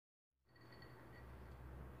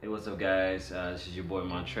Hey, what's up, guys? This is your boy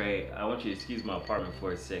Montre. I want you to excuse my apartment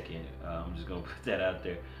for a second. I'm just gonna put that out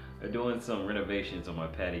there. They're doing some renovations on my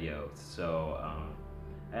patio, so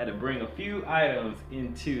I had to bring a few items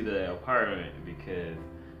into the apartment because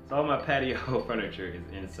all my patio furniture is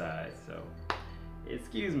inside. So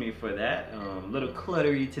excuse me for that. A little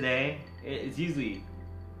cluttery today. It's usually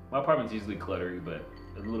my apartment's usually cluttery, but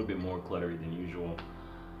a little bit more cluttery than usual.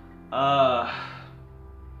 Uh,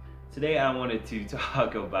 Today I wanted to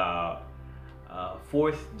talk about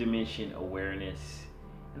fourth dimension awareness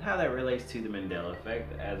and how that relates to the Mandela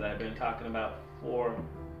effect, as I've been talking about for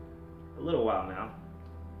a little while now.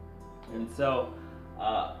 And so,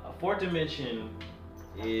 a fourth dimension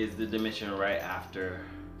is the dimension right after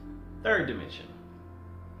third dimension.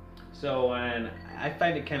 So, and I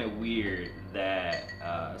find it kind of weird that,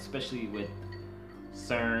 especially with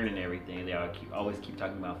Cern and everything, they always keep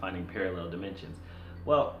talking about finding parallel dimensions.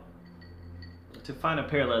 Well, to find a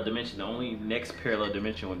parallel dimension, the only next parallel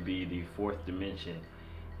dimension would be the fourth dimension,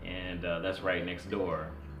 and that's right next door,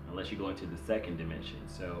 unless you go into the second dimension.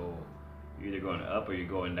 So you're either going up or you're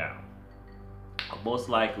going down. Most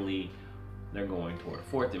likely, they're going toward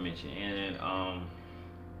fourth dimension, and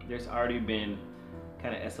there's already been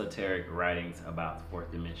kind of esoteric writings about the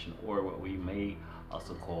fourth dimension, or what we may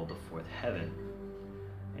also call the fourth heaven.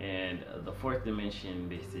 And the fourth dimension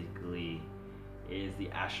basically is the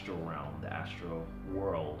astral realm, the astral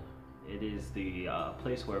world. It is the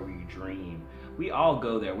place where we dream. We all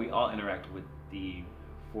go there. We all interact with the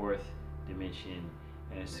fourth dimension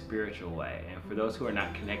in a spiritual way. And for those who are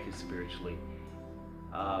not connected spiritually,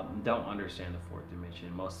 don't understand the fourth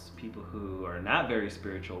dimension. Most people who are not very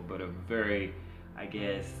spiritual, but are very, I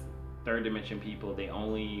guess, third dimension people, they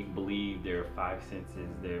only believe their five senses.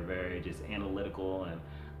 They're very just analytical and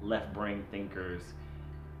left brain thinkers.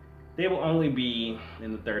 They will only be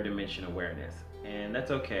in the third dimension awareness, and that's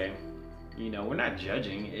okay. You know, we're not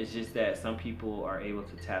judging. It's just that some people are able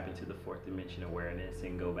to tap into the fourth dimension awareness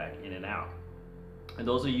and go back in and out. And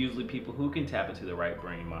those are usually people who can tap into the right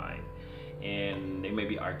brain mind, and they may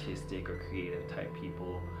be artistic or creative type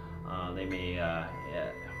people. They may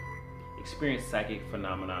experience psychic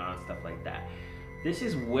phenomena and stuff like that. This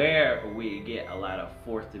is where we get a lot of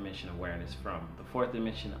fourth dimension awareness from. The fourth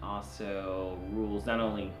dimension also rules not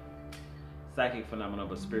only psychic phenomena,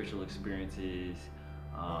 but spiritual experiences,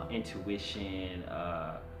 intuition.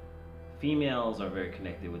 Females are very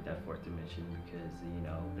connected with that fourth dimension because, you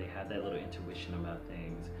know, they have that little intuition about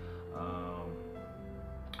things.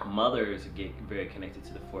 Mothers get very connected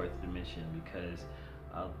to the fourth dimension because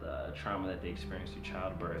of the trauma that they experience through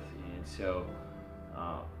childbirth, and so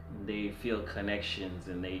they feel connections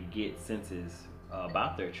and they get senses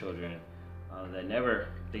about their children that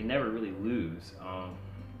they never really lose.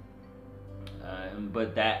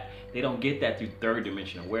 But that they don't get that through third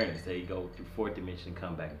dimension awareness. They go through fourth dimension,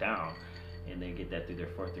 come back down, and they get that through their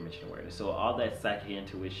fourth dimension awareness. So all that psychic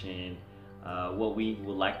intuition, what we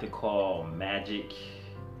would like to call magic,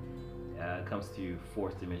 comes through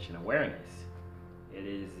fourth dimension awareness. It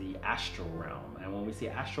is the astral realm, and when we say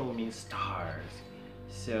astral, it means stars.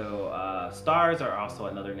 So stars are also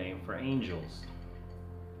another name for angels.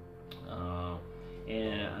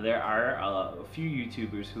 And there are a few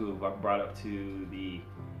YouTubers who have brought up to the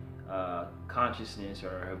consciousness,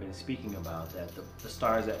 or have been speaking about that the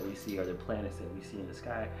stars that we see, or the planets that we see in the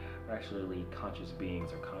sky, are actually conscious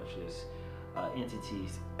beings or conscious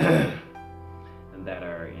entities that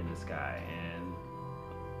are in the sky. And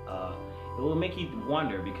it will make you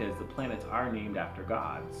wonder, because the planets are named after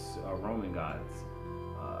gods, Roman gods,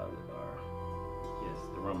 yes,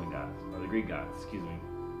 the Roman gods, or the Greek gods, excuse me.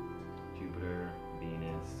 Jupiter,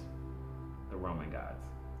 Venus, the Roman gods.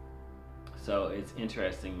 So it's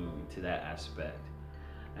interesting to that aspect.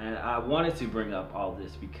 And I wanted to bring up all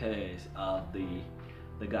this because of the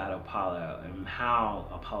god Apollo, and how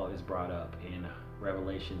Apollo is brought up in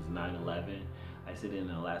Revelations 9:11. I said in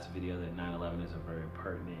the last video that 9/11 is a very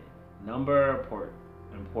pertinent number,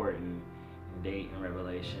 important date in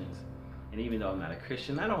Revelations. And even though I'm not a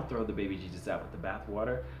Christian, I don't throw the baby Jesus out with the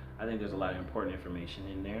bathwater. I think there's a lot of important information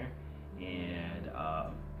in there. And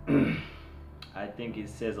I think it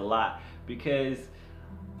says a lot, because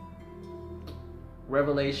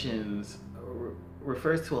Revelations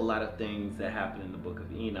refers to a lot of things that happened in the book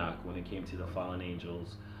of Enoch when it came to the fallen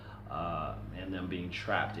angels and them being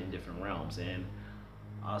trapped in different realms. And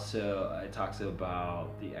also it talks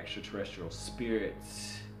about the extraterrestrial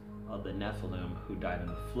spirits of the Nephilim who died in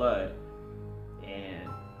the flood, and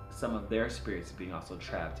some of their spirits being also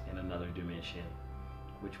trapped in another dimension,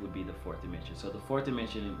 which would be the fourth dimension. So the fourth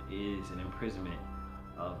dimension is an imprisonment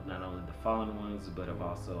of not only the fallen ones, but of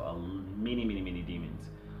also many demons.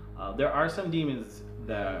 There are some demons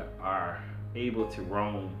that are able to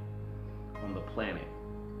roam on the planet,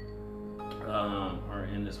 or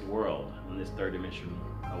in this world, in this third dimension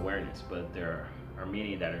awareness, but there are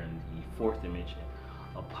many that are in the fourth dimension,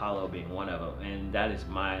 Apollo being one of them. And that is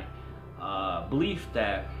my belief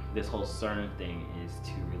that this whole Cern thing is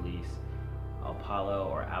to release Apollo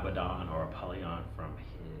or Abaddon or Apollyon from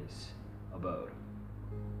his abode.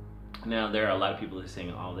 Now, there are a lot of people that are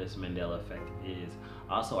saying all this Mandela effect is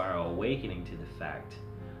also our awakening to the fact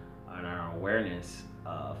and our awareness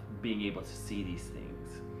of being able to see these things.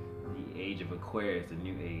 The age of Aquarius, the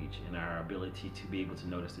new age, and our ability to be able to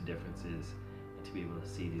notice the differences and to be able to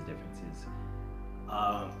see these differences.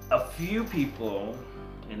 A few people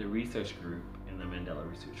in the research group, in the Mandela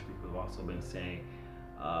research group, have also been saying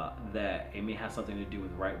that it may have something to do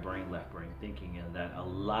with right brain, left brain thinking, and that a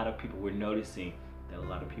lot of people, we're noticing that a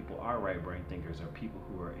lot of people are right brain thinkers, or people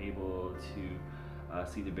who are able to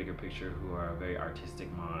see the bigger picture, who are very artistic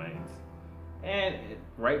minds. And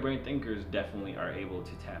right brain thinkers definitely are able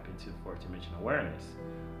to tap into fourth dimension awareness,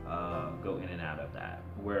 go in and out of that.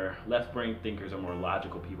 Where left brain thinkers are more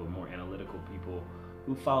logical people, more analytical people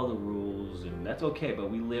who follow the rules, and that's okay, but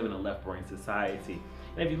we live in a left brain society.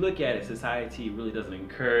 And if you look at it, society really doesn't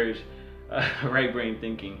encourage right brain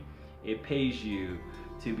thinking. It pays you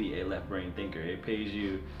to be a left brain thinker. It pays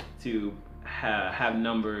you to have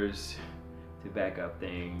numbers to back up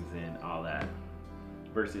things and all that,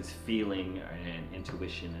 versus feeling and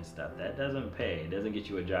intuition and stuff. That doesn't pay. It doesn't get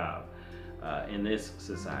you a job in this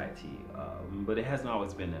society, but it hasn't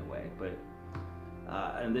always been that way. But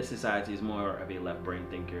in this society is more of a left brain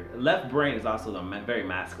thinker. Left brain is also the very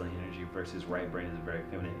masculine energy versus right brain is a very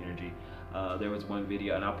feminine energy. There was one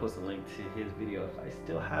video, and I'll post a link to his video if I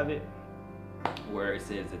still have it, where it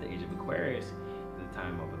says that the age of Aquarius is the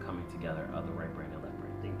time of a coming together of the right brain and left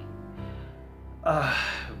brain thinking.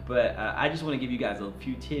 But I just want to give you guys a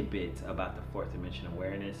few tidbits about the fourth dimension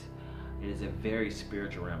awareness. It is a very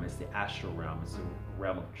spiritual realm. It's the astral realm. It's the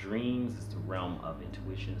realm of dreams. It's the realm of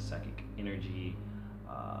intuition, psychic energy,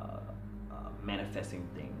 manifesting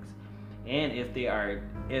things. And if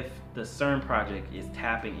the Cern project is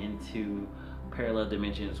tapping into parallel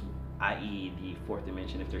dimensions, i.e. the fourth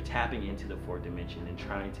dimension, if they're tapping into the fourth dimension and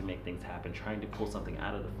trying to make things happen, trying to pull something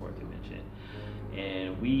out of the fourth dimension,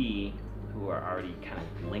 and we who are already kind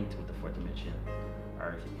of linked with the fourth dimension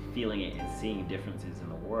are feeling it and seeing differences in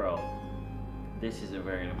the world, this is a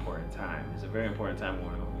very important time. It's a very important time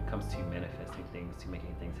when it comes to manifesting things, to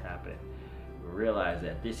making things happen. We realize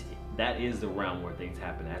that that is the realm where things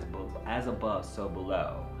happen, as above, so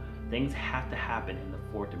below. Things have to happen in the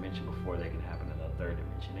fourth dimension before they can happen in the third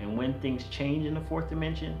dimension. And when things change in the fourth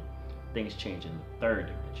dimension, things change in the third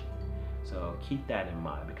dimension. So keep that in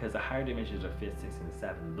mind, because the higher dimensions are fifth, sixth, and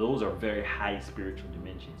seventh. Those are very high spiritual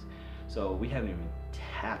dimensions. So we haven't even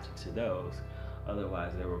tapped into those.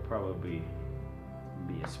 Otherwise, there would probably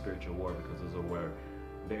be a spiritual war, because those are where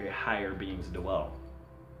very higher beings dwell.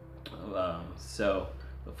 So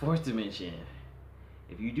the fourth dimension,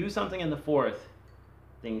 if you do something in the fourth,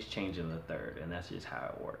 things change in the third, and that's just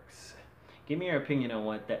how it works. Give me your opinion on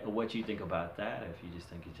what you think about that. If you just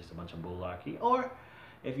think it's just a bunch of bullshit, or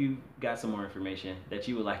if you got some more information that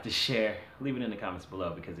you would like to share, leave it in the comments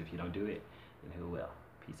below, because if you don't do it, then who will?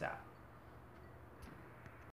 Peace out.